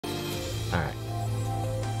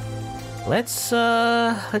Let's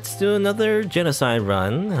do another genocide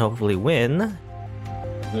run and hopefully win.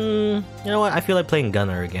 You know what? I feel like playing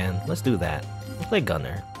Gunner again. Let's do that. Let's play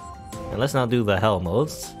Gunner. And let's not do the hell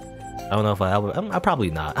modes. I don't know if I'll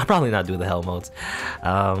probably not. I'll probably not do the hell modes.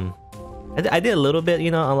 I did a little bit,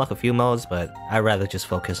 you know, unlock a few modes, but I'd rather just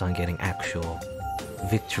focus on getting actual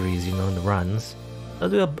victories, you know, in the runs. I'll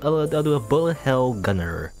do a bullet hell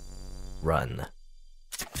Gunner run.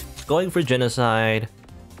 Going for genocide.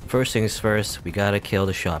 First things first, we gotta kill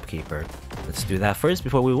the shopkeeper. Let's do that first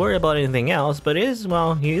before we worry about anything else, but he is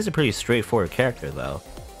a pretty straightforward character though.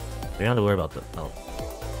 So you don't have to worry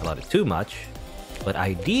about it too much. But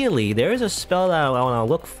ideally, there is a spell that I want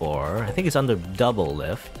to look for. I think it's under double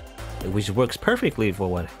lift, which works perfectly for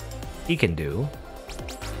what he can do.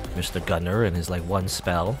 Mr. Gunner and his like one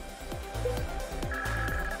spell.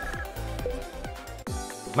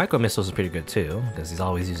 Micro missiles is pretty good too, because he's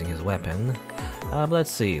always using his weapon. But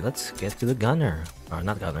let's see, let's get to the Gunner. Or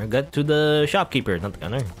not Gunner, get to the shopkeeper, not the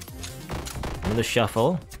Gunner. And the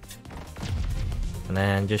shuffle. And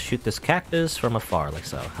then just shoot this cactus from afar, like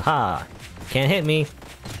so. Haha! Can't hit me!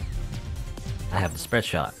 I have the spread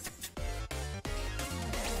shot.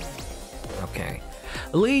 Okay.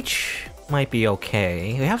 Leech might be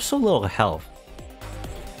okay. We have so little health.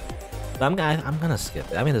 But I'm gonna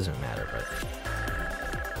skip it. I mean, it doesn't matter, but...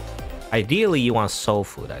 Ideally, you want soul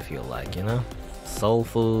food, I feel like, you know? Soul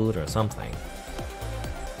food or something.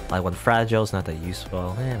 Like when fragile's not that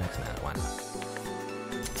useful. Next one.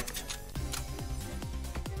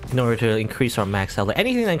 In order to increase our max health. Like,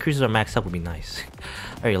 anything that increases our max health would be nice.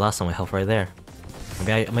 I already lost some of my health right there.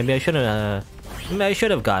 Maybe I should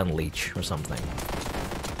have gotten leech or something.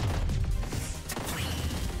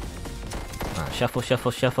 Shuffle,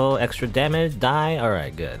 shuffle, shuffle. Extra damage. Die.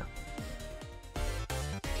 Alright, good.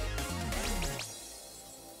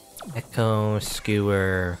 Echo,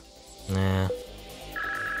 skewer. Nah.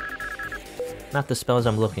 Not the spells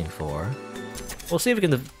I'm looking for. We'll see if we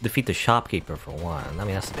can defeat the shopkeeper for one. I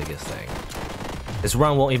mean, that's the biggest thing. This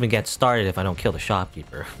run won't even get started if I don't kill the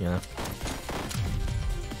shopkeeper, you know?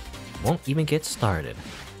 Won't even get started.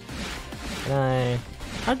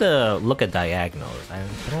 Hard to look at diagonals.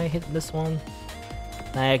 Can I hit this one?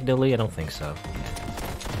 Diagonally? I don't think so.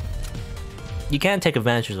 Okay. You can take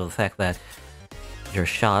advantage of the fact that your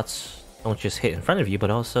shots don't just hit in front of you, but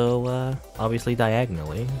also, obviously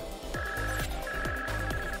diagonally.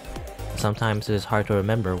 Sometimes it is hard to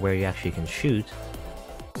remember where you actually can shoot.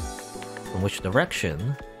 From which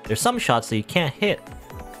direction. There's some shots that you can't hit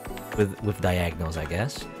with diagonals, I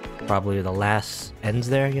guess. Probably the last ends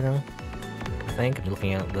there, you know? I think. I'm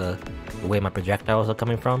looking at the way my projectiles are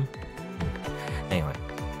coming from. Anyway.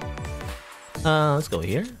 Let's go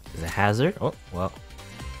here. There's a hazard. Oh, well.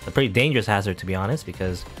 A pretty dangerous hazard, to be honest,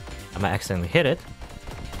 because I might accidentally hit it.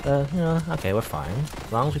 You know, okay, we're fine.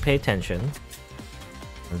 As long as we pay attention.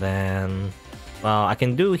 And then... Well, I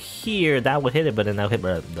can do here, that would hit it, but then that'll hit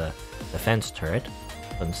the defense turret.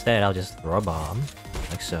 But instead, I'll just throw a bomb.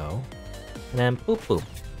 Like so. And then, boop, boop.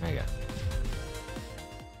 There you go.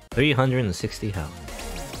 360 health.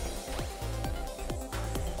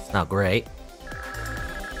 It's not great.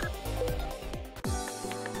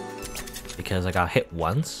 Because I got hit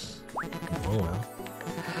once. Oh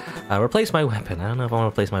well. Replace my weapon. I don't know if I want to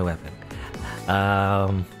replace my weapon.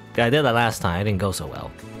 I did that last time. It didn't go so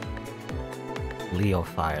well. Leo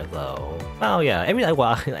fire though. Well, yeah.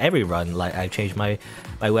 Every run, like I change my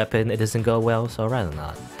weapon, it doesn't go well. So I'd rather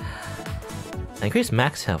not. I increase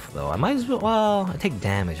max health though. I might as well. Well, I take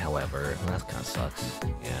damage, however. That kind of sucks.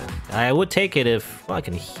 Yeah. I would take it if I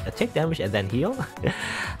can take damage and then heal.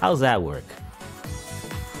 How's that work?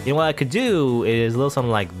 You know what I could do is a little something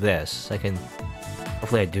like this. I can...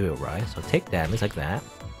 Hopefully I do it right. So take damage like that.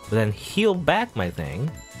 But then heal back my thing.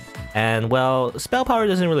 And, well, spell power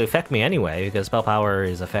doesn't really affect me anyway, because spell power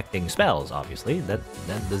is affecting spells, obviously. That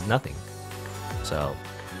does nothing. So,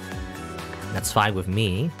 that's fine with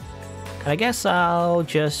me. And I guess I'll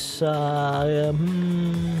just... which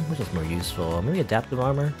is more useful? Maybe adaptive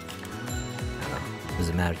armor? I don't know.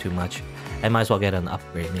 Doesn't matter too much. I might as well get an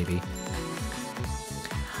upgrade, maybe.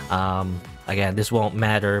 Again, this won't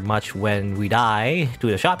matter much when we die to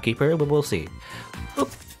the shopkeeper, but we'll see.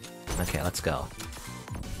 Oop. Okay, let's go.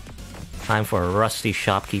 Time for a rusty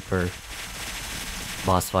shopkeeper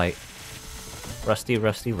boss fight. Rusty,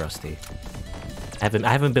 rusty, rusty. I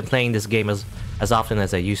haven't been playing this game as often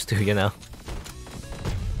as I used to, you know.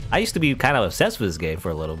 I used to be kind of obsessed with this game for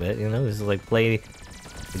a little bit, you know. Just like play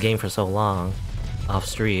the game for so long off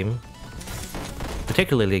stream.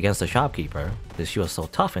 Particularly against the shopkeeper, because she was so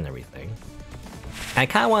tough and everything. I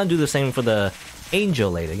kind of want to do the same for the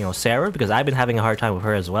Angel Lady, you know, Sarah, because I've been having a hard time with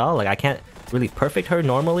her as well. Like, I can't really perfect her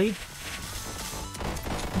normally,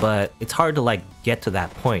 but it's hard to, like, get to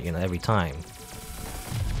that point, you know, every time,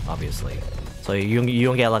 obviously. So you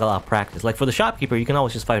don't get, like, a lot of practice. Like, for the shopkeeper, you can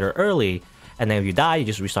always just fight her early, and then if you die, you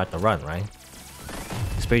just restart the run, right?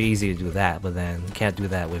 It's pretty easy to do that, but then you can't do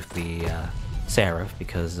that with the Seraph,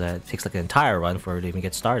 because it takes, like, an entire run for her to even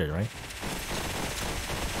get started, right?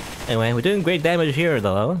 Anyway, we're doing great damage here,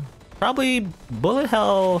 though. Probably Bullet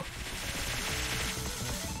Hell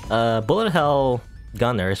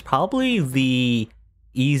Gunner is probably the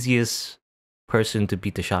easiest person to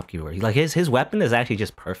beat the shopkeeper. Like, his weapon is actually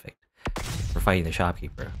just perfect for fighting the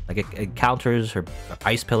shopkeeper. Like, it counters her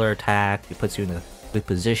ice pillar attack, it puts you in a good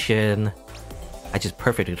position. I just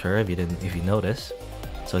perfected her if you notice.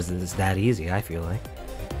 So it's that easy, I feel like.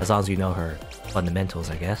 As long as you know her fundamentals,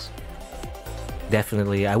 I guess.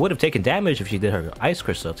 Definitely, I would have taken damage if she did her ice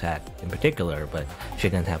crystal attack in particular, but she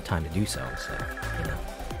didn't have time to do so, you know.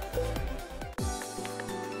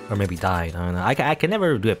 Or maybe died, I don't know. I can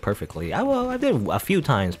never do it perfectly. I did a few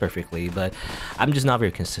times perfectly, but I'm just not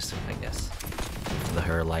very consistent, I guess.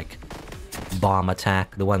 Her, like, bomb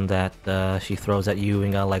attack, the one that she throws at you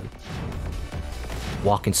and like,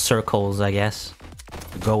 walk in circles, I guess.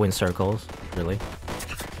 Go in circles, really.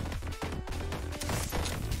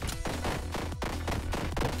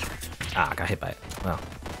 Ah, I got hit by it. Well,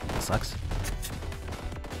 that sucks.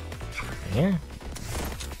 Here.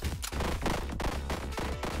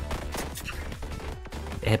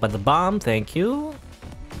 Hit by the bomb, thank you.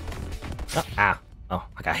 Oh, ah. Oh,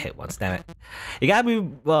 I got hit once, damn it. You gotta be,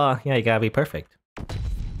 yeah, you gotta be perfect.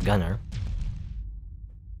 Gunner.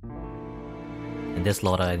 And this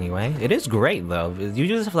Loda anyway. It is great though. You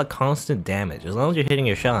just have like constant damage. As long as you're hitting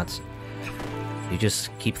your shots, you just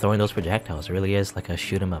keep throwing those projectiles. It really is like a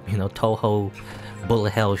shoot 'em up. You know, Toho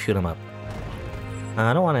Bullet Hell shoot 'em up.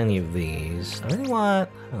 I don't want any of these. I really want,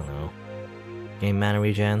 I don't know, game mana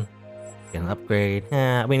regen. Get an upgrade.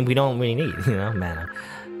 I mean, we don't really need, you know, mana.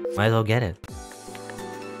 Might as well get it.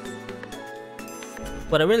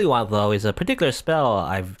 What I really want though is a particular spell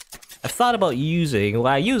I've thought about using.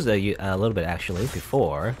 Well, I used it a little bit actually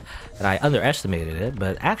before, and I underestimated it.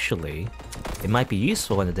 But actually, it might be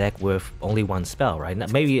useful in the deck with only one spell, right?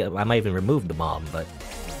 Maybe I might even remove the bomb, but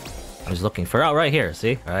I was looking for right here.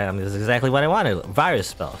 See, all right, this is exactly what I wanted. Virus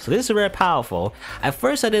spell. So this is very powerful. At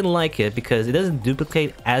first, I didn't like it because it doesn't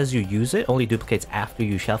duplicate as you use it. Only duplicates after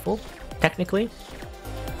you shuffle, technically.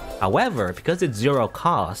 However, because it's 0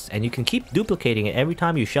 cost, and you can keep duplicating it every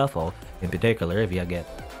time you shuffle, in particular, if you get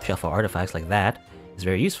shuffle artifacts like that, it's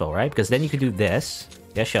very useful, right? Because then you can do this,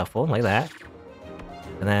 yeah, shuffle, like that.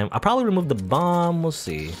 And then I'll probably remove the bomb, we'll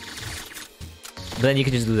see. But then you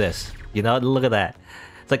can just do this, you know, look at that.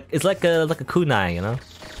 It's like a kunai, you know?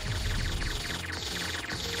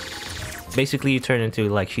 Basically, you turn into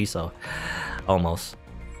like Shiso, almost.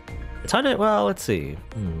 It's hard to, well, let's see.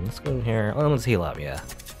 Let's go in here. Oh, let's heal up, yeah.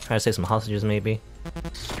 Try to save some hostages, maybe.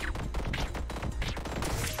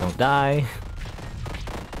 Don't die.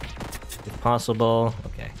 If possible.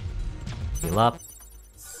 Okay. Heal up.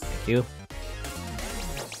 Thank you.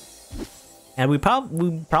 And we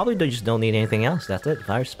probably just don't need anything else. That's it.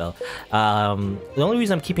 Fire spell. The only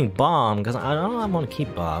reason I'm keeping bomb, because I don't know I want to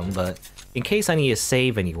keep bomb, but in case I need to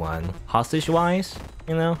save anyone, hostage-wise,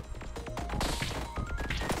 you know.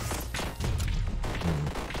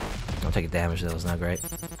 I'm taking damage though. It's not great.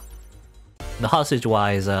 The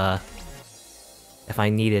hostage-wise, if I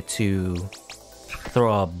needed to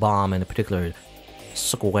throw a bomb in a particular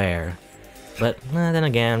square, but then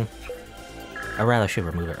again, I'd rather should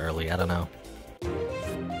remove it early. I don't know.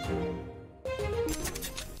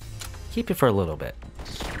 Keep it for a little bit.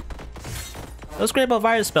 What's great about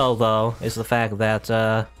Virus Spell, though, is the fact that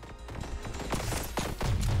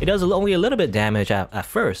it does only a little bit damage at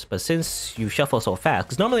first, but since you shuffle so fast,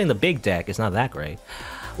 because normally in the big deck, it's not that great.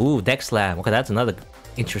 Ooh, Deck Slam. Okay, that's another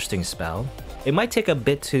interesting spell. It might take a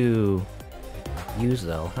bit to use,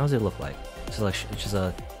 though. How does it look like? It's just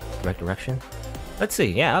a direct direction? Let's see.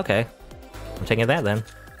 Yeah, okay. I'm taking that, then.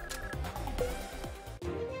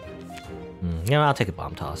 Yeah, I'll take a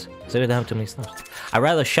Bomb Toss. So we don't have too many stuff. I'd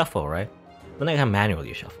rather shuffle, right? Then I can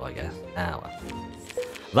manually shuffle, I guess. Ah, well.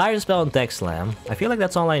 Virus Spell and Deck Slam. I feel like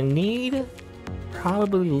that's all I need.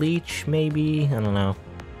 Probably Leech, maybe. I don't know.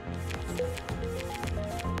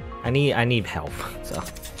 I need help, so.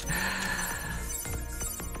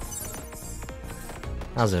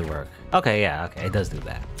 How does it work? Okay, yeah, okay, it does do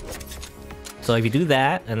that. So if you do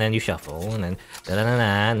that, and then you shuffle, and then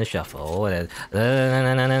and then shuffle, and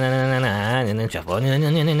then shuffle, you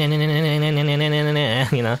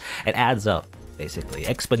know, it adds up. basically.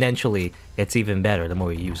 Exponentially, it's even better the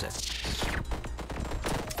more you use it.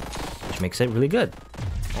 Which makes it really good,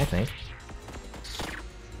 I think.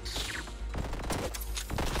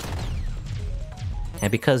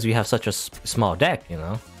 And because you have such a small deck, you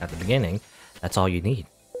know, at the beginning, that's all you need.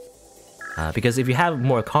 Because if you have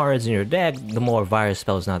more cards in your deck, the more virus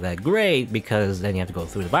spell is not that great, because then you have to go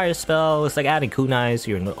through the virus spell. It's like adding kunais to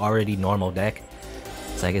your already normal deck.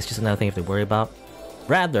 It's like, it's just another thing you have to worry about.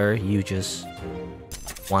 Rather, you just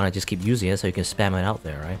want to just keep using it so you can spam it out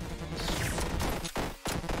there, right?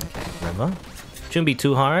 Okay, remember? Shouldn't be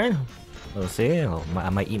too hard. We'll see. I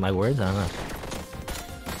might eat my words, I don't know.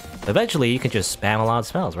 Eventually, you can just spam a lot of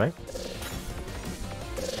spells, right?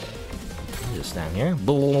 Just stand here.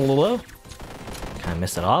 Kind of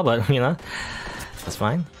missed it all, but you know, that's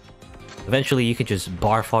fine. Eventually, you can just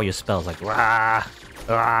barf all your spells like rah,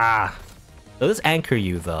 rah. So this anchor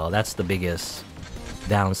you though. That's the biggest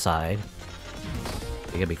downside.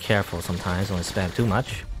 You gotta be careful sometimes. Don't spam too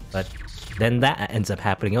much, but then that ends up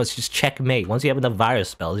happening. Oh, it's just checkmate. Once you have enough virus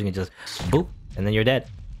spells, you can just boop, and then you're dead.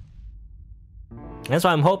 That's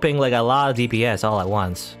why I'm hoping like a lot of DPS all at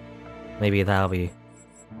once. Maybe that'll be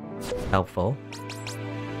helpful.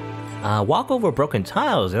 Walk over broken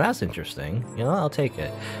tiles, and that's interesting. You know, I'll take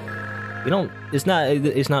it. You don't. It's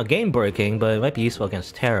not game breaking, but it might be useful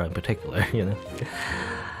against Terra in particular. You know.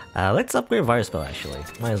 Let's upgrade virus spell actually.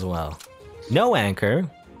 Might as well. No anchor,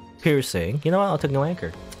 piercing. You know what? I'll take no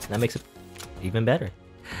anchor. That makes it even better.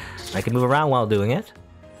 I can move around while doing it.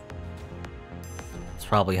 It's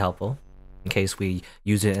probably helpful. In case we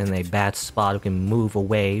use it in a bad spot, we can move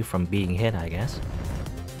away from being hit, I guess.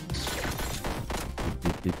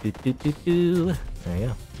 There you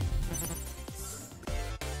go.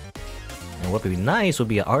 And what would be nice would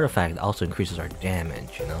be an artifact that also increases our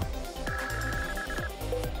damage, you know?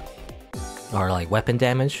 Or like weapon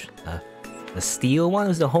damage. The steel one?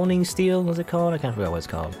 Is the honing steel? What's it called? I can't forget what it's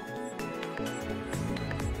called.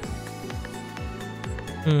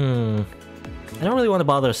 I don't really want to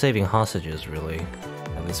bother saving hostages, really,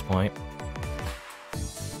 at this point.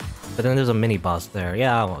 But then there's a mini-boss there.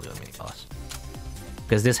 Yeah, I won't do a mini-boss.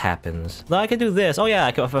 Because this happens. No, I can do this. Oh yeah,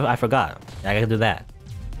 I forgot. I can do that.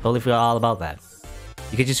 Totally forgot all about that.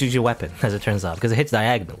 You can just use your weapon, as it turns out, because it hits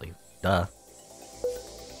diagonally. Duh.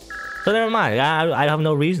 So never mind. I have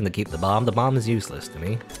no reason to keep the bomb. The bomb is useless to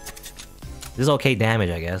me. This is okay damage,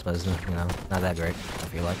 I guess, but it's, you know, not that great, I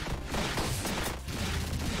feel like.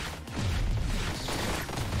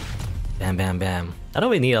 Bam, bam, bam. I don't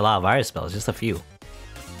really need a lot of virus spells, just a few.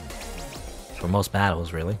 For most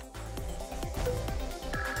battles, really.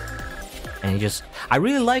 And you just... I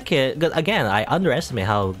really like it, because again, I underestimate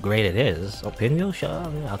how great it is. Oh, pinwheel?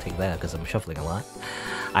 I'll take that, because I'm shuffling a lot.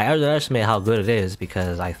 I underestimate how good it is,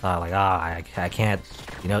 because I thought, like, I can't,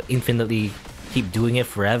 you know, infinitely keep doing it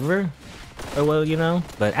forever. Or, well, you know?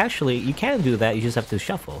 But actually, you can do that, you just have to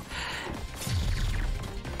shuffle.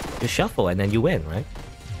 Just shuffle, and then you win, right?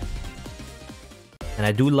 And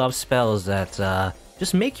I do love spells that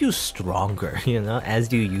just make you stronger, you know,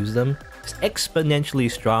 as you use them. Just exponentially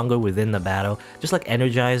stronger within the battle. Just like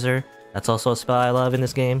Energizer. That's also a spell I love in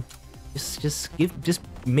this game. Just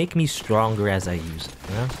make me stronger as I use it,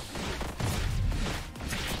 you know?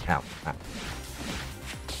 Ow. Ow.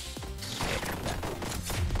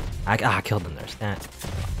 I killed the nurse. I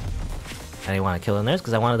didn't want to kill the nurse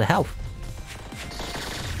because I wanted the health.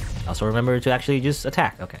 Also remember to actually just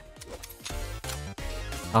attack. Okay.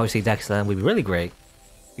 Obviously, Dex would be really great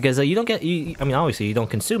because you don't get. I mean, obviously, you don't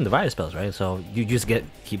consume the virus spells, right? So you just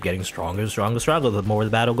keep getting stronger, the more the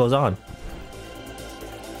battle goes on.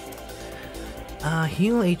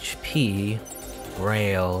 Heal HP,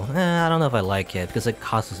 Grail. I don't know if I like it because it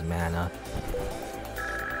costs mana.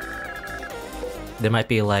 There might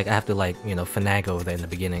be like I have to like you know finagle there in the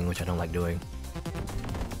beginning, which I don't like doing.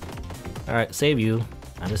 All right, save you.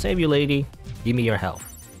 I'm gonna save you, lady. Give me your health.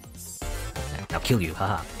 I'll kill you,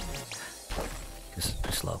 haha. Just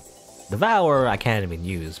too slow. Devour I can't even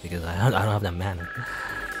use because I don't have that mana.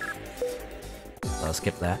 So I'll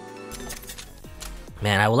skip that.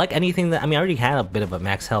 Man, I would like anything that I already had a bit of a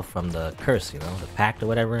max health from the curse, you know, the pact or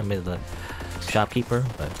whatever, I made the shopkeeper,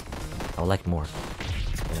 but I would like more.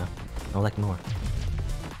 You know? I would like more.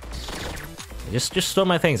 Just throw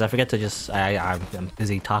my things. I forget to just I'm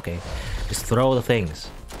busy talking. Just throw the things.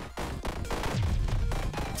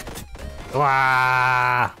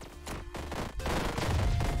 Wah!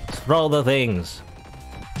 Throw the things.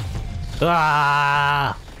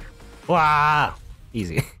 Wah! Wah!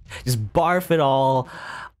 Easy. Just barf it all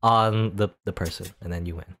on the person, and then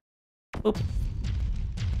you win. Oop.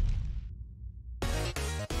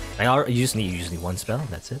 You just need one spell.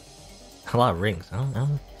 That's it. A lot of rings.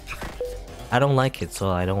 I don't like it, so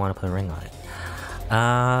I don't want to put a ring on it.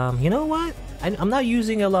 You know what? I'm not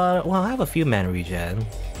using a lot of, well, I have a few mana regen.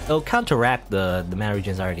 It'll counteract the mana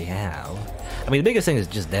regens I already have. I mean, the biggest thing is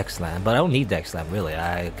just deck slam, but I don't need deck slam really.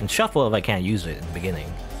 I can shuffle if I can't use it in the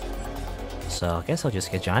beginning. So I guess I'll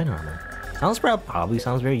just get giant armor. Probably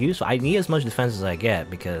sounds very useful. I need as much defense as I get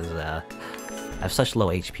because I have such low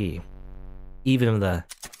HP. Even with the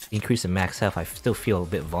increase in max health, I still feel a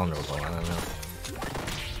bit vulnerable. I don't know.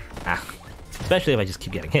 Ah, especially if I just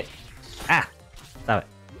keep getting hit. Ah, stop it.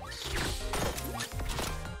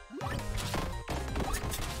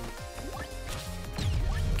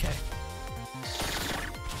 Okay.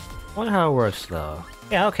 I wonder how it works though.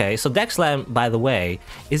 Yeah, okay. So deck slam, by the way,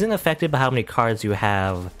 isn't affected by how many cards you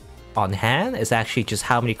have on hand. It's actually just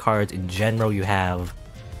how many cards in general you have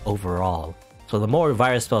overall. So the more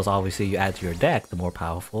virus spells obviously you add to your deck, the more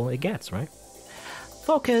powerful it gets, right?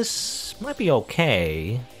 Focus might be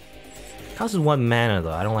okay. Costs 1 mana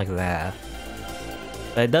though, I don't like that.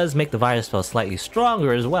 But it does make the virus spell slightly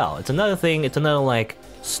stronger as well. It's another thing, it's another like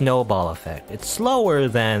snowball effect. It's slower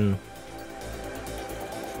than...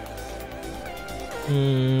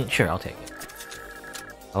 sure, I'll take it.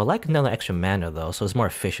 I would like another extra mana though, so it's more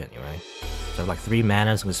efficient, right? So like 3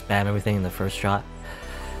 mana, so I'm gonna spam everything in the first shot.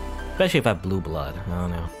 Especially if I have blue blood, I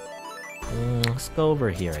don't know. Let's go over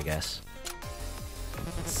here, I guess.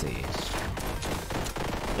 Let's see.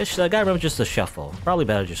 I gotta remember just to shuffle. Probably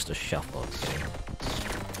better just to shuffle.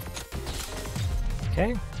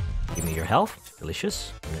 Okay. Give me your health.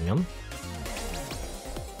 Delicious. Yum yum.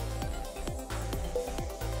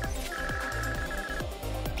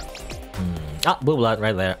 Ah, blue blood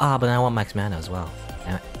right there. Ah, but I want max mana as well.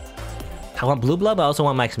 Damn it. I want blue blood, but I also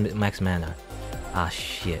want max mana. Ah,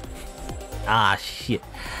 shit. Ah, shit.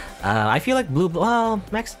 I feel like blue... Well,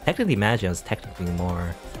 max... Technically, mana is technically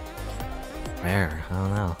more... rare. I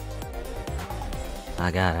don't know.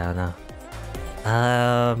 I don't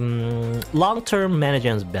know. Long-term mana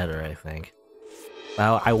is better, I think.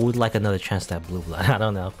 Well, I would like another chance to have blue blood. I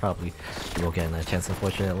don't know. Probably you won't get another chance,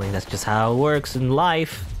 unfortunately. That's just how it works in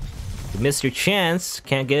life. You miss your chance,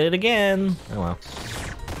 can't get it again. Oh well.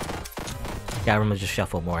 Gotta remember to just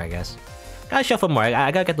shuffle more, I guess. Gotta shuffle more.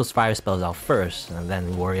 I gotta get those fire spells out first, and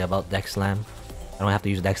then worry about deck slam. I don't have to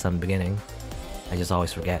use deck slam in the beginning. I just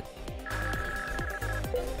always forget.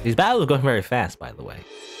 These battles are going very fast, by the way.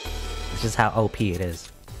 It's just how OP it is.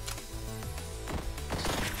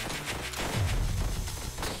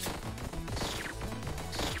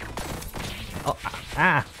 Oh,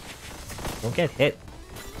 ah! Don't get hit.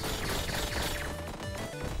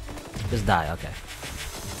 Just die, okay.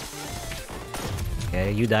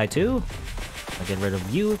 Okay, you die too. I'll get rid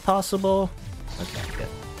of you if possible. Okay, good.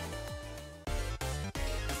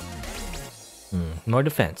 More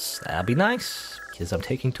defense. That'd be nice, because I'm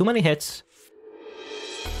taking too many hits.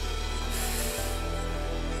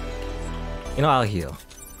 You know, I'll heal.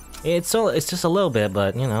 It's just a little bit,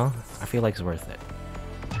 but you know, I feel like it's worth it.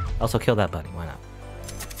 Also kill that bunny, why not?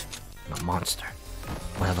 I'm a monster.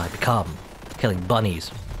 What have I become? Killing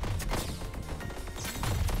bunnies.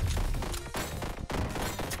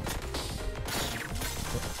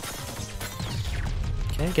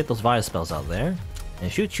 Okay, get those virus spells out there.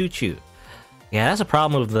 And shoot, shoot, shoot. Yeah, that's a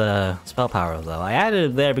problem with the spell power though. I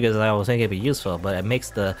added it there because I was thinking it'd be useful, but it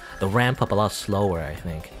makes the ramp up a lot slower, I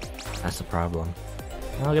think. That's the problem.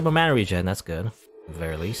 I'll get my mana regen, that's good. At the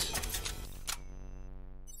very least.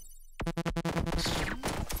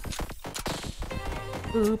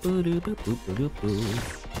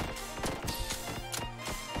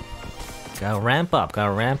 Gotta ramp up,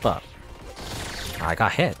 gotta ramp up. I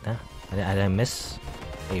got hit, huh? I didn't miss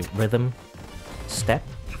a rhythm step,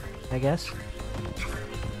 I guess.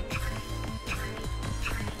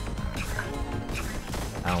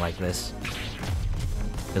 I don't like this.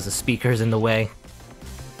 Because the speaker's in the way.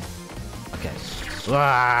 Okay.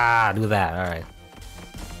 Ah, do that, alright.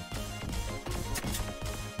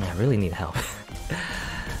 I really need help.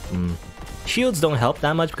 Shields don't help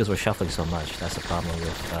that much because we're shuffling so much. That's the problem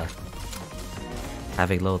with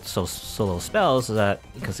having so low spells, is that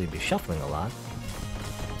because you'd be shuffling a lot.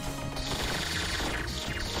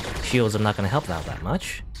 Shields are not going to help out that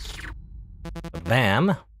much. But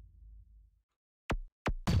bam!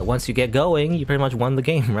 But once you get going, you pretty much won the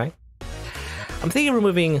game, right? I'm thinking of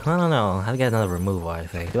removing... I don't know. I'll get another removal, I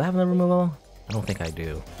think. Do I have another removal? I don't think I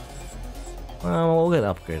do. Well, we'll get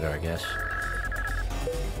an upgrader, I guess.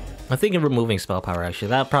 I'm thinking removing spell power, actually.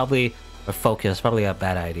 That probably... Or focus, probably a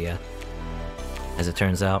bad idea. As it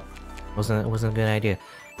turns out. It wasn't a good idea.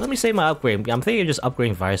 Let me say my upgrade. I'm thinking of just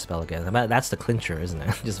upgrading Virus Spell again. That's the clincher, isn't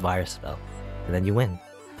it? Just Virus Spell. And then you win.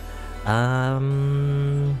 I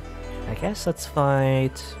guess let's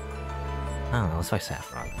fight... I don't know, let's fight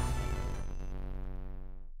Saffron.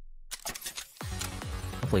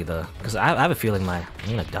 Hopefully because I have a feeling I'm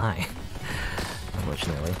gonna die.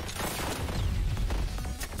 Unfortunately.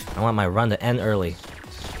 I want my run to end early.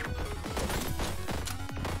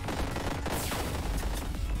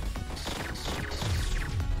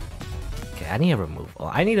 Okay, I need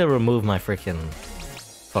to remove my freaking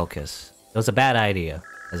focus. It was a bad idea,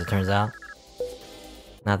 as it turns out.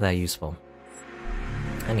 Not that useful.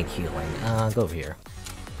 I need healing. Go over here.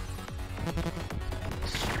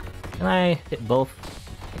 Can I hit both?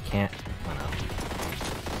 I can't. Oh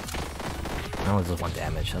no. No, it's just 1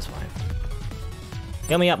 damage, that's fine.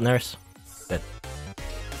 Get me up, nurse. Good.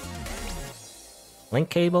 Link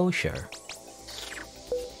cable? Sure.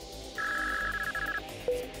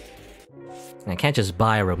 I can't just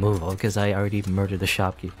buy a removal, because I already murdered the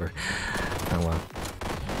shopkeeper. Oh well.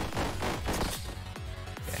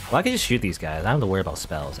 Well, I can just shoot these guys. I don't have to worry about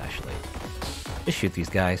spells, actually. Just shoot these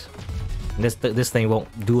guys. And this thing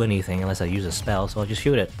won't do anything unless I use a spell, so I'll just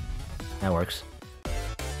shoot it. That works.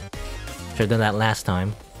 Should've done that last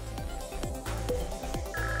time.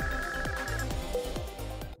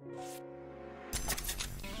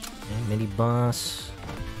 Okay, mini boss.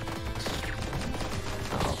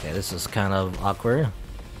 Oh, okay, this is kind of awkward.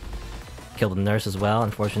 Killed the nurse as well,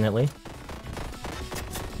 unfortunately.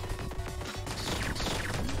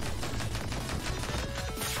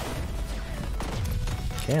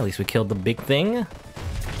 Okay, at least we killed the big thing.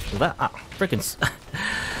 That freaking!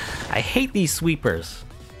 I hate these sweepers.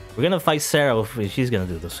 We're gonna fight Sarah. She's gonna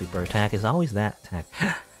do the sweeper attack. It's always that attack.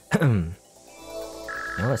 Now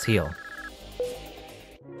let's heal.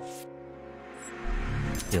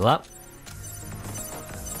 Heal up.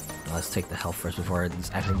 Let's take the health first before I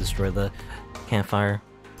actually destroy the campfire.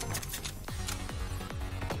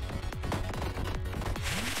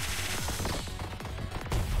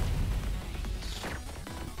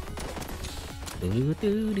 Okay,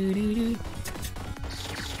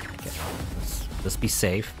 let's be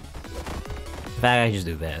safe. In fact, I just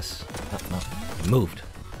do this. No, it moved.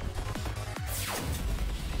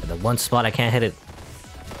 And the one spot I can't hit it.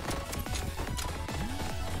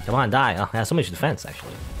 Come on, die. Oh, it has so much defense,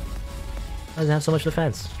 actually. Why does it have so much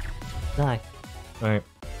defense? Die. Alright.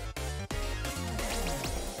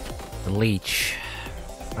 The leech.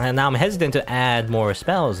 And now I'm hesitant to add more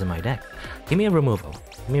spells in my deck. Give me a removal.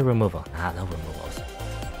 Give me a removal. Ah, no removals.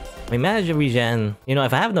 I mean, mana regen. You know,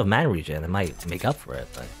 if I have enough mana regen, it might make up for it,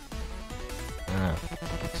 but... I don't know.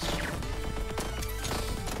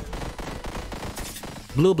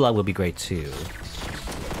 Blue blood would be great, too.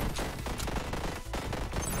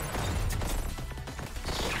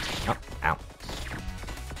 Oh, ow.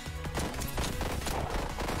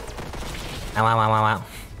 Ow, ow, ow, ow, ow.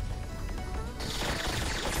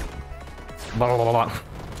 Blah, blah, blah, blah.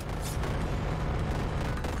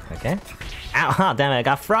 Okay. Ow, oh, damn it, I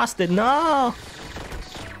got frosted, no!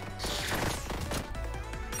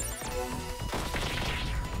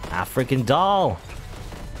 Ah, freaking doll!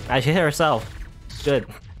 I should hit herself. Good,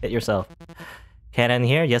 hit yourself. Can't end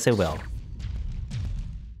here? Yes, it will.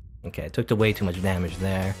 Okay, I took way too much damage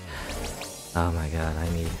there. Oh my god, I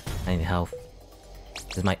need health.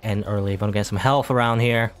 This might end early if I don't get some health around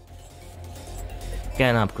here.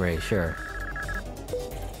 Get an upgrade, sure.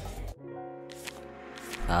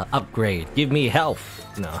 Upgrade. Give me health.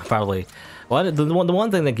 No, probably. Well, the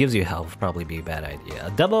one thing that gives you health would probably be a bad idea.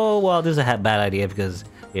 A double, well, this is a bad idea because,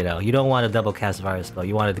 you know, you don't want a double cast virus spell.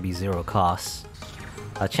 You want it to be 0 cost.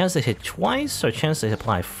 A chance to hit twice or a chance to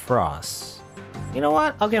apply frost. You know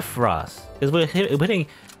what? I'll get frost. Because when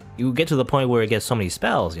you get to the point where it gets so many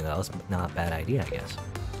spells, you know, it's not a bad idea, I guess.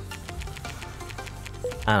 I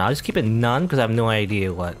don't know, I'll just keep it none because I have no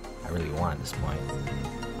idea what I really want at this point.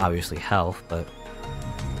 Obviously health, but...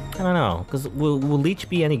 I don't know, because will Leech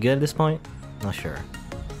be any good at this point? Not sure.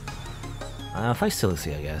 Fight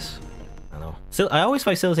Silicy, I guess. I don't know. I always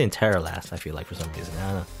fight Silicy and Terra last, I feel like, for some reason.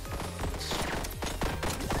 I don't know.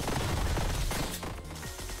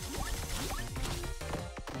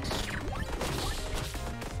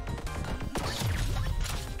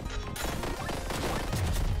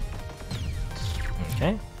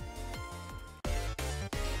 Okay.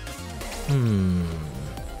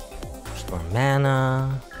 Restore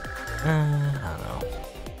mana. I don't know.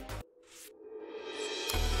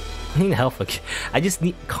 I need health. I just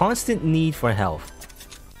need constant need for health.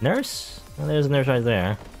 Nurse? Well, there's a nurse right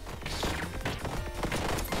there.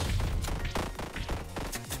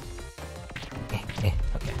 Okay.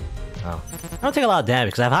 Oh. I don't take a lot of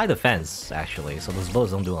damage because I have high defense, actually, so those blows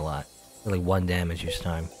don't do a lot. Really 1 damage each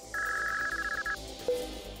time.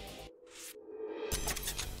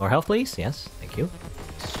 More health, please. Yes, thank you.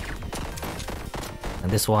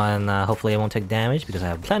 And this one, hopefully I won't take damage because I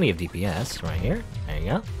have plenty of DPS right here. There you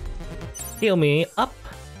go. Heal me up.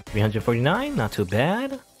 349, not too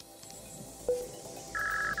bad.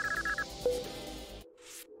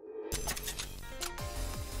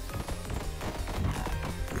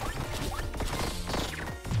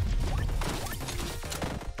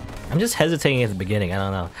 I'm just hesitating at the beginning, I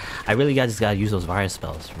don't know. I really just gotta use those virus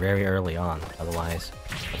spells very early on, otherwise,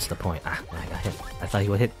 what's the point? Ah, I got hit. I thought he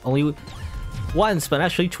would hit only once, but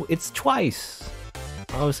actually it's twice.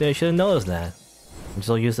 Obviously I should have noticed that. I'm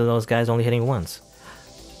so used to those guys only hitting once.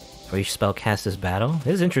 For each spell cast this battle.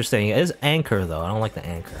 It is interesting. It is anchor though, I don't like the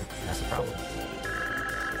anchor. That's the problem.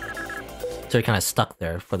 So you're kinda stuck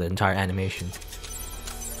there for the entire animation.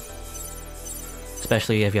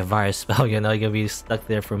 Especially if you have virus spell, you know, you're gonna be stuck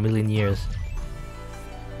there for a million years.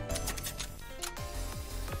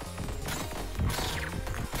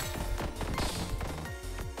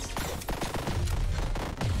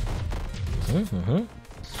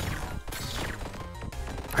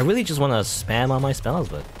 I really just want to spam on my spells,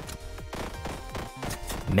 but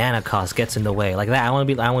mana cost gets in the way. Like that, I want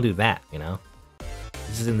to do that, you know.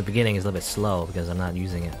 This is in the beginning is a little bit slow because I'm not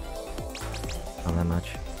using it not that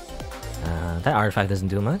much. That artifact doesn't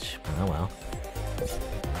do much. Oh well.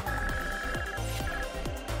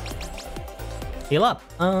 Heal up.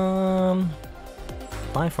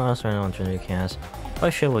 Fly Frost right now on Trinity cast.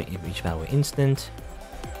 Push show each battle with instant.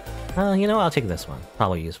 You know, I'll take this one.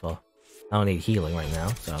 Probably useful. I don't need healing right now,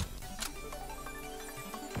 so.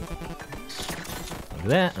 Like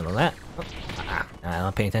that, and all that. Oh, I'm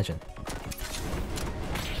not paying attention.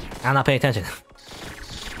 I'm not paying attention.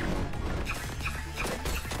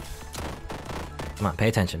 Come on, pay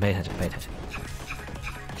attention, pay attention, pay attention.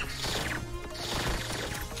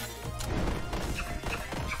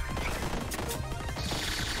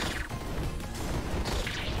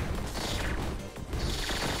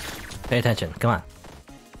 Pay attention, come on.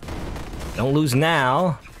 Don't lose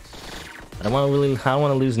now. I don't want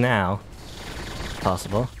to lose now.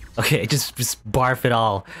 Possible. Okay, just barf it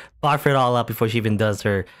all up before she even does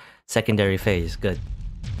her secondary phase. Good.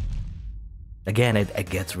 Again, it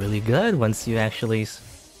gets really good once you actually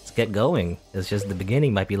get going. It's just the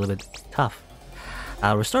beginning might be a little bit tough.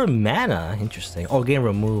 Restore mana, interesting. Oh, gain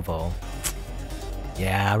removal.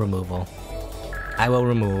 Yeah, removal. I will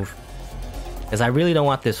remove. Because I really don't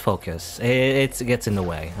want this focus. It gets in the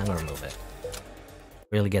way. I'm gonna remove it.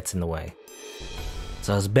 Really gets in the way.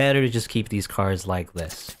 So it's better to just keep these cards like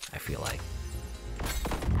this, I feel like.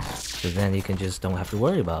 Because then you can just don't have to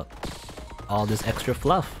worry about all this extra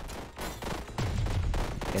fluff.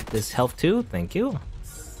 Get this health too, thank you.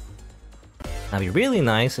 That'd be really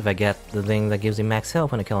nice if I get the thing that gives you max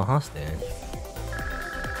health when I kill a hostage.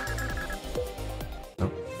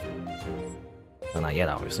 Nope. Well, not yet,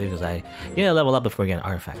 obviously, because I level up before I get an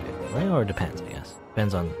artifact, right? Or it depends, I guess.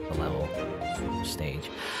 Depends on the level, stage.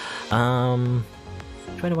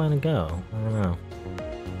 Where do I want to go? I don't know.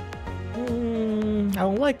 I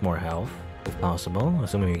would like more health, if possible,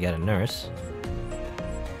 assuming you get a nurse.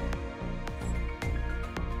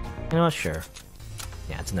 You know what? Sure.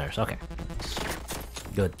 Yeah, it's a nurse. Okay.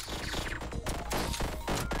 Good.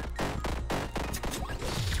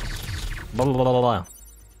 Blah blah blah blah blah.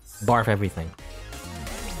 Barf everything.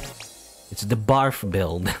 It's the barf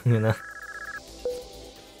build, you know?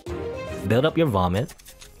 Build up your vomit,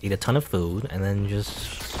 eat a ton of food, and then just,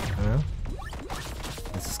 you know?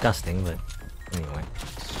 It's disgusting, but anyway.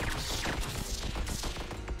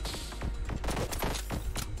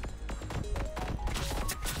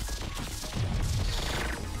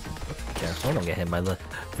 Careful, don't get hit by the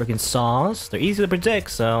freaking saws. They're easy to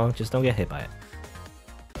predict, so just don't get hit by it.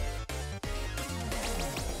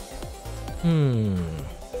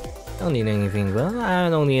 Don't need anything, well, I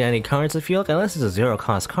don't need any cards, I feel like, unless it's a zero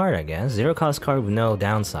cost card, I guess. Zero cost card with no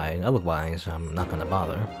downside, otherwise I'm not gonna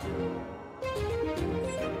bother.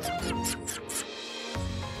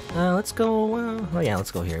 Let's go, oh yeah, let's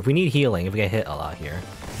go here. If we need healing, if we get hit a lot here,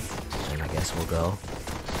 then I guess we'll go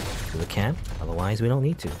to the camp, otherwise we don't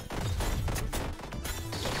need to.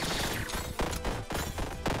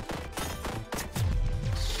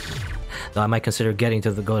 Though I might consider getting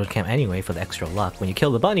to the go to camp anyway for the extra luck. When you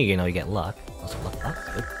kill the bunny, you know you get luck. Also luck,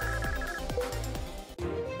 good.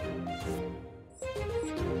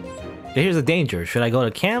 But here's the danger. Should I go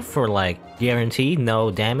to camp for like guaranteed no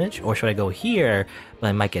damage, or should I go here but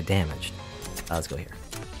I might get damaged? Let's go here.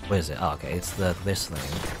 What is it? Oh, okay, it's this thing.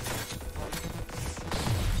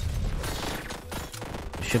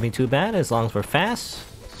 Shouldn't be too bad as long as we're fast.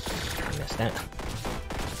 I missed that.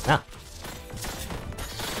 Ah.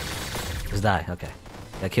 Just die, okay.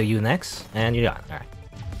 Did I kill you next? And you're done. Alright.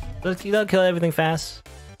 So you don't kill everything fast?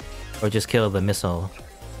 Or just kill the missile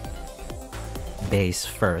base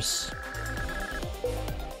first?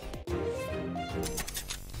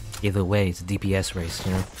 Either way, it's a DPS race,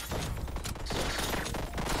 you know?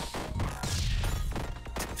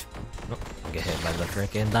 Oh, get hit by the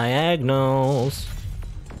frickin' diagonals.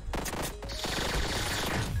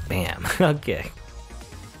 Bam. Okay.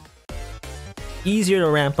 Easier to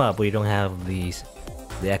ramp up when you don't have the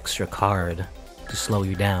extra card to slow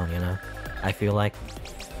you down, you know? I feel like.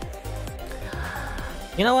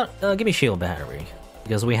 You know what? Give me shield battery.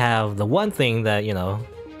 Because we have the one thing that, you know,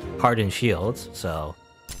 hardened shields, so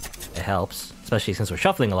it helps. Especially since we're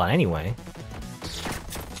shuffling a lot anyway.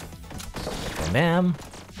 Bam, bam.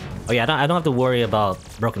 Oh yeah, I don't have to worry about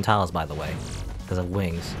broken tiles, by the way. Because of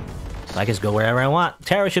wings. So I can just go wherever I want.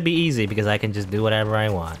 Terror should be easy because I can just do whatever I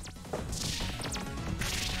want.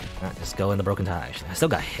 Alright, just go in the broken tile. I still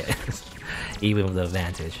got hit. Even with the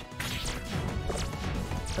advantage.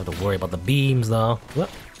 Don't have to worry about the beams though. Whoop.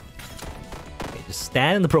 Okay, just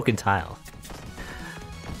stand in the broken tile.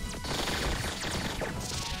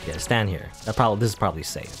 Yeah, stand here. This is probably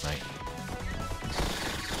safe, right?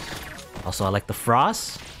 Also, I like the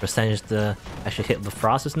frost. Percentage to actually hit the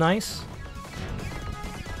frost is nice.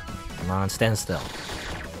 Come on, stand still.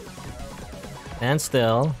 Stand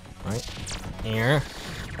still. Right here.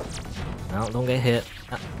 No, don't get hit.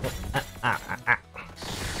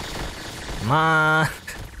 Come on.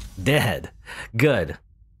 Dead. Good.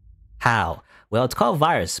 How? Well, it's called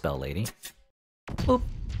virus spell, lady. Boop.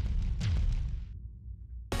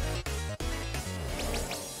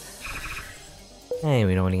 Hey,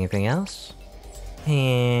 we don't need anything else.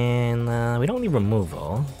 And we don't need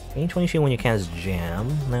removal. Gain 20 shield when you cast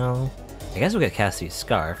Jam. No. I guess we could cast the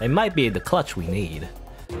Scarf. It might be the clutch we need.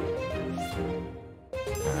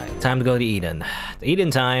 Alright, time to go to Eden. The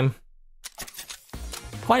Eden time.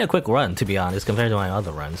 Quite a quick run, to be honest, compared to my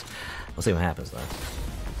other runs. We'll see what happens, though.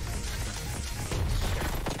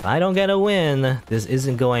 If I don't get a win, this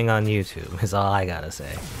isn't going on YouTube, is all I gotta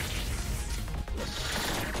say.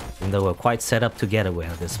 Even though we're quite set up to get a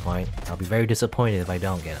win at this point, I'll be very disappointed if I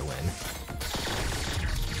don't get a win.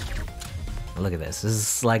 Look at this. This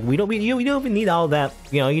is like, you don't even need all that,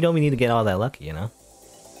 you know, you don't even need to get all that lucky, you know?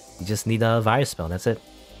 You just need a virus spell, that's it.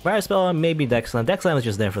 Virus spell, maybe Deck Slam. Deck Slam is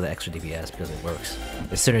just there for the extra DPS because it works.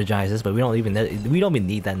 It synergizes, but we don't even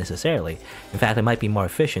need that necessarily. In fact, it might be more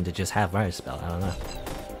efficient to just have Virus spell, I don't know.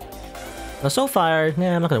 Now, so far,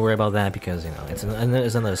 yeah, I'm not gonna worry about that because, you know, it's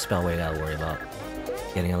another spell we gotta worry about.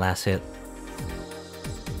 Getting a last hit.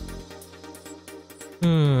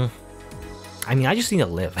 I mean, I just need to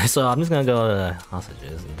live, so I'm just gonna go to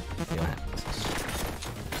hostages and see what happens.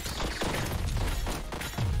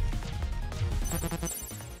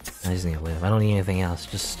 I just need to live. I don't need anything else.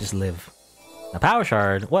 Just live. Now, Power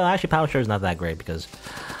Shard. Well, actually, Power Shard is not that great because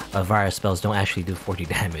virus spells don't actually do 40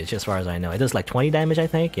 damage, as far as I know. It does like 20 damage, I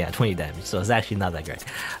think. Yeah, 20 damage. So it's actually not that great.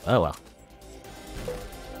 Oh well.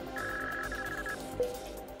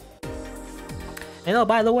 And oh,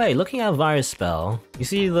 by the way, looking at virus spell, you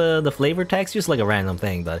see the flavor text, just like a random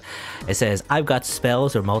thing, but it says, "I've got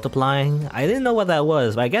spells or multiplying." I didn't know what that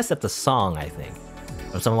was, but I guess that's a song, I think,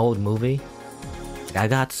 from some old movie. I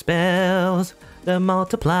got spells, they're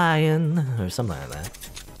multiplying, or something like that.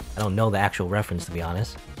 I don't know the actual reference, to be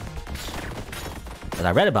honest, but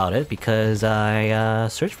I read about it because I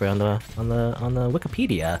searched for it on the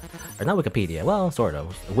Wikipedia, or not Wikipedia, well, sort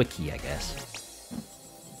of, wiki, I guess.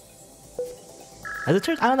 I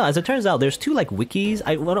don't know. As it turns out, there's two like wikis.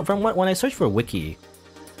 When I search for a wiki,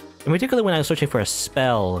 in particular when I was searching for a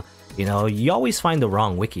spell, you know, you always find the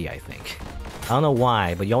wrong wiki. I think. I don't know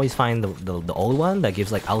why, but you always find the old one that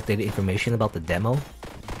gives like outdated information about the demo,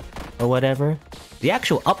 or whatever. The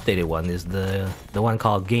actual updated one is the one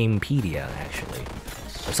called Gamepedia. Actually,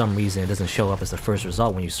 for some reason, it doesn't show up as the first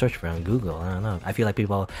result when you search for it on Google. I don't know. I feel like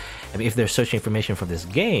people, I mean, if they're searching information for this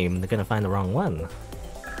game, they're gonna find the wrong one.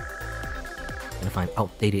 Gonna find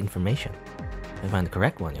outdated information. Gonna find the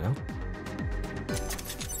correct one, you know?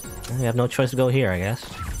 We have no choice to go here, I guess.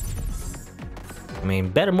 I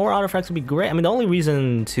mean, more artifacts would be great. I mean, the only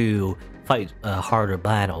reason to fight harder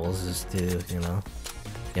battles is to, you know,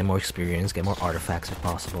 get more experience, get more artifacts if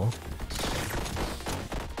possible.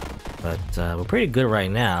 But we're pretty good right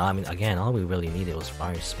now. I mean, again, all we really needed was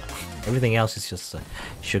fire spell. Everything else is just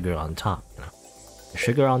sugar on top, you know?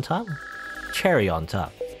 Sugar on top? Cherry on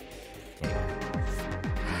top. Anyway.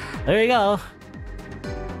 There you go.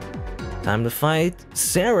 Time to fight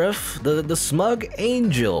Seraph, the smug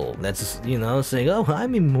angel. That's, you know, saying, "Oh,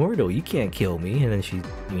 I'm immortal. You can't kill me." And then she,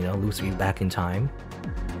 you know, loops me back in time.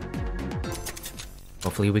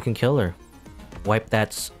 Hopefully we can kill her. Wipe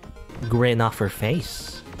that grin off her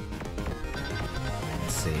face.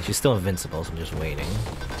 Let's see, she's still invincible, so I'm just waiting.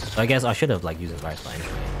 So I guess I should have like used Virus Spell anyway.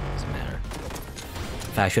 Doesn't matter.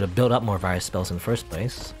 In fact, I should have built up more Virus Spells in the first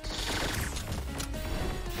place.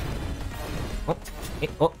 Oh,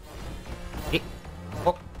 oh,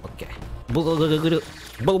 oh, okay.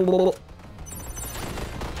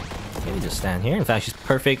 Maybe just stand here. In fact, she's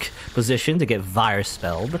perfect position to get Virus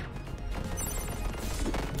Spelled.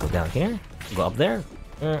 Go down here. Go up there.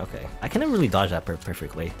 Okay. I can never really dodge that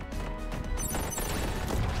perfectly.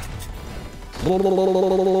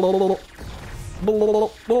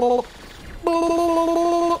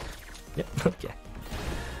 Yep. Okay.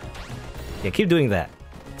 Yeah, keep doing that.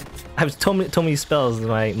 I have so many spells.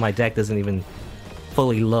 My deck doesn't even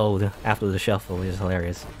fully load after the shuffle, which is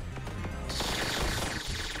hilarious.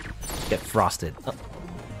 Get frosted. Oh.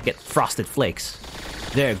 Get frosted flakes.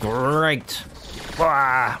 They're great.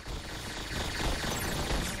 Ah.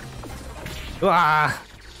 Ah.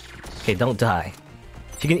 Okay, don't die.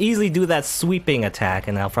 She can easily do that sweeping attack,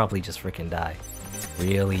 and I'll probably just freaking die.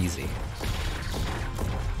 Real easy.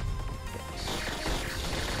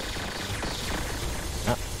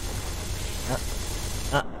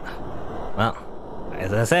 Well,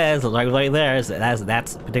 as I said, right there,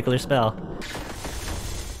 that's a particular spell.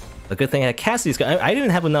 The good thing I cast these. I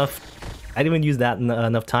didn't have enough. I didn't even use that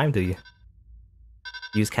enough time to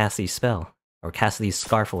use Cassie's spell or Cassie's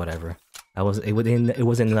scarf or whatever. It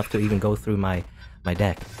wasn't enough to even go through my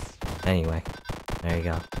deck. Anyway, there you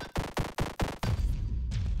go.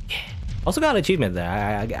 Yeah. Also got an achievement there.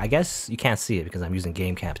 I guess you can't see it because I'm using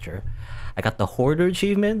game capture. I got the Hoarder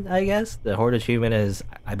achievement, I guess. The Hoarder achievement is,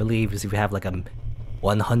 I believe, is if you have like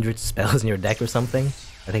 100 spells in your deck or something.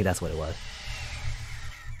 I think that's what it was.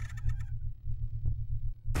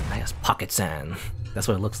 Nice pocket sand. That's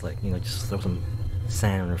what it looks like. You know, just throw some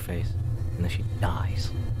sand on her face, and then she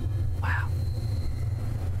dies. Wow.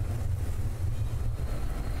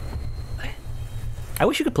 I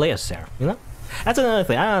wish you could play as Sarah, you know? That's another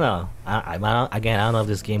thing. I don't know. I don't know if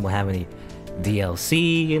this game will have any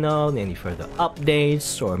DLC, you know, any further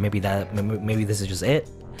updates, or maybe this is just it.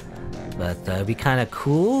 But it'd be kind of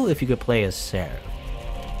cool if you could play as Seraph.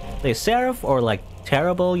 Play as Seraph or like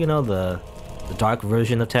Terrible, you know, the dark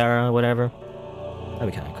version of Terra or whatever.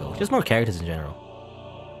 That'd be kind of cool. Just more characters in general.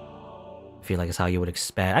 I feel like it's how you would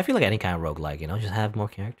expand. I feel like any kind of roguelike, you know, just have more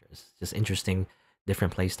characters. Just interesting,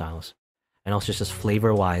 different playstyles. And also just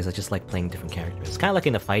flavor-wise, I just like playing different characters. It's kind of like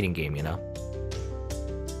in a fighting game, you know?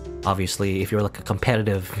 Obviously, if you're like a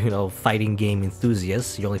competitive, you know, fighting game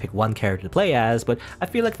enthusiast, you only pick one character to play as, but I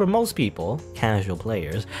feel like for most people, casual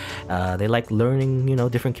players, they like learning, you know,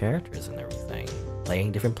 different characters and everything.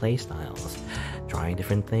 Playing different playstyles, trying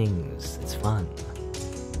different things. It's fun.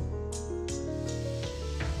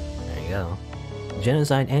 There you go.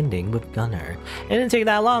 Genocide ending with Gunner. It didn't take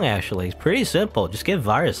that long, actually. It's pretty simple. Just get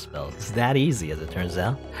virus spells. It's that easy, as it turns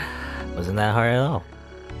out. Wasn't that hard at all,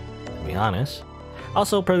 to be honest.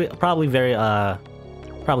 Also, probably very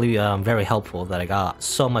helpful that I got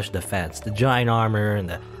so much defense. The giant armor and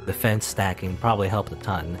the defense stacking probably helped a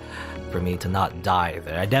ton for me to not die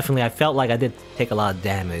there. I felt like I did take a lot of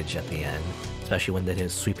damage at the end, especially when they did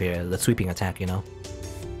the sweeping attack, you know?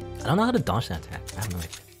 I don't know how to dodge that attack. I have no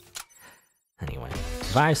idea. Anyway,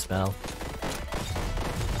 virus spell.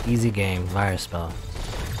 Easy game, virus spell.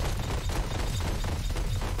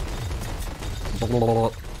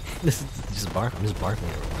 This is just bark. I'm just barking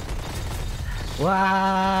at everyone.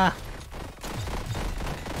 Wah!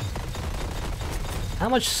 How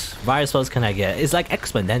much virus spells can I get? It's like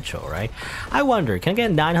exponential, right? I wonder, can I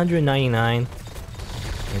get 999?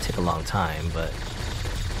 It'll take a long time, but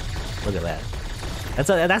look at that. That's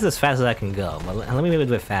as fast as I can go. But let me do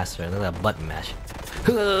it faster. Look at that button mash.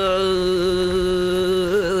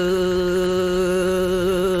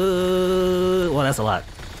 Well, that's a lot.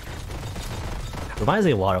 Reminds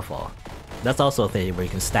me of Waterfall. That's also a thing where you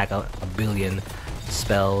can stack out a billion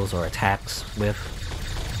spells or attacks with.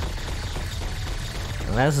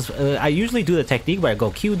 And that's I usually do the technique where I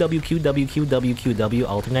go QW, QW, QW, QW,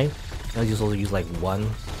 alternate. I usually use like one.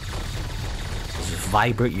 Just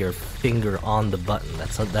vibrate your finger on the button.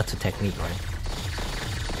 That's a technique, right?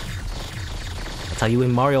 That's how you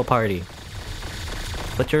win Mario Party.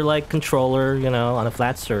 Put your like controller, you know, on a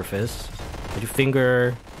flat surface. Put your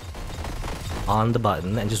finger on the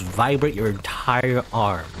button and just vibrate your entire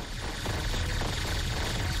arm.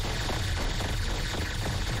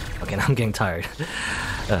 Okay, now I'm getting tired.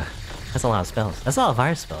 That's a lot of spells. That's a lot of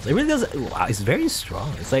virus spells. It really does. Wow, it's very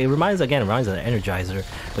strong. It's like it reminds of the Energizer,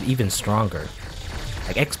 but even stronger.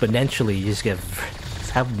 Like exponentially, you just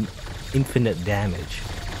have infinite damage.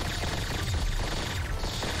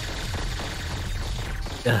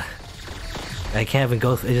 Ugh. I can't even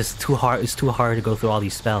go. It's just too hard. It's too hard to go through all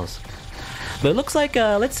these spells. But it looks like,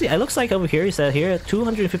 let's see. It looks like over here, he said here,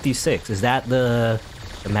 256. Is that the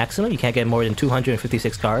maximum? You can't get more than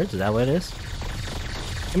 256 cards? Is that what it is?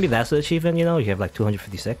 Maybe that's the achievement, you know? You have like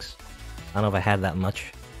 256. I don't know if I had that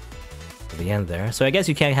much at the end there. So I guess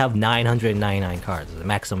you can't have 999 cards. The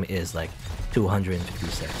maximum is like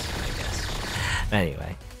 256, I guess.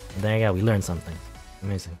 Anyway, there you go. We learned something.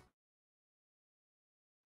 Amazing.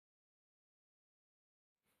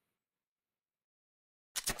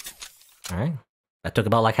 Alright. That took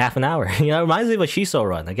about like half an hour. You know, it reminds me of a Shiso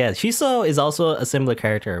run. Again, Shiso is also a similar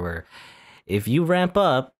character where if you ramp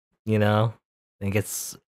up, you know, then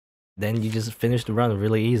you just finish the run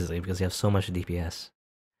really easily because you have so much DPS.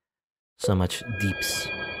 So much deeps.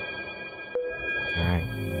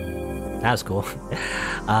 Alright. That was cool.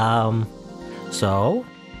 So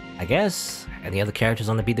I guess any other characters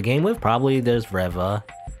on to beat the game with? Probably there's Reva,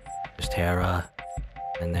 there's Terra,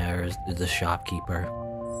 and there's the shopkeeper.